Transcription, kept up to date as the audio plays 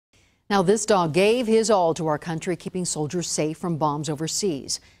Now, this dog gave his all to our country, keeping soldiers safe from bombs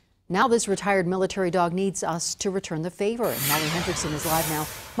overseas. Now this retired military dog needs us to return the favor. And Molly Hendrickson is live now.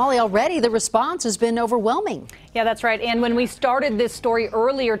 Molly, already the response has been overwhelming. Yeah, that's right. And when we started this story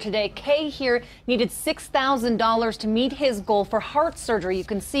earlier today, Kay here needed $6,000 to meet his goal for heart surgery. You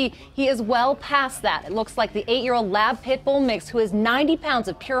can see he is well past that. It looks like the 8-year-old lab pit bull mix, who is 90 pounds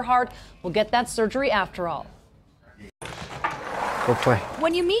of pure heart, will get that surgery after all. Go play.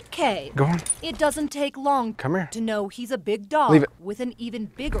 When you meet Kay, go on. It doesn't take long Come here. to know he's a big dog Leave it. with an even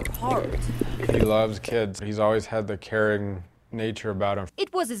bigger heart. He loves kids. He's always had the caring nature about him.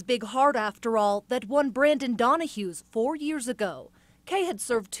 It was his big heart, after all, that won Brandon Donahue's 4 years ago. Kay had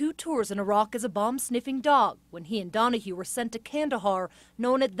served 2 tours in Iraq as a bomb-sniffing dog when he and Donahue were sent to Kandahar,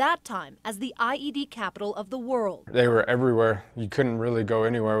 known at that time as the IED capital of the world. They were everywhere. You couldn't really go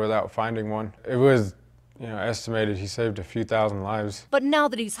anywhere without finding one. It was, estimated he saved a few thousand lives. But now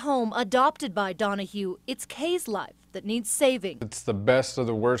that he's home, adopted by Donahue, it's Kay's life that needs saving. It's the best of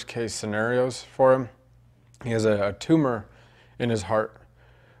the worst case scenarios for him. He has a tumor in his heart,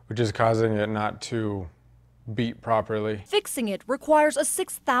 which is causing it not to beat properly. Fixing it requires a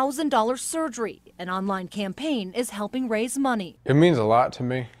 $6,000 surgery. An online campaign is helping raise money. It means a lot to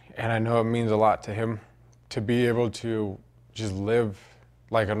me, and I know it means a lot to him to be able to just live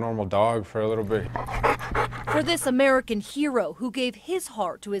like a normal dog for a little bit. For this American hero who gave his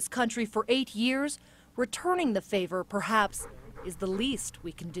heart to his country for 8 years, returning the favor perhaps is the least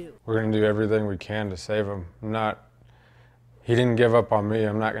we can do. We're going to do everything we can to save him. He didn't give up on me.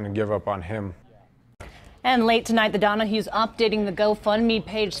 I'm not going to give up on him. And late tonight, the Donahues updating the GoFundMe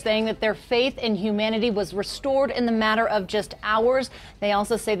page, saying that their faith in humanity was restored in the matter of just hours. They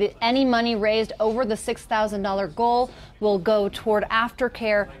also say that any money raised over the $6,000 goal will go toward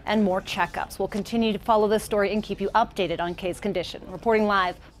aftercare and more checkups. We'll continue to follow this story and keep you updated on Kay's condition. Reporting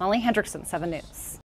live, Molly Hendrickson, 7 News.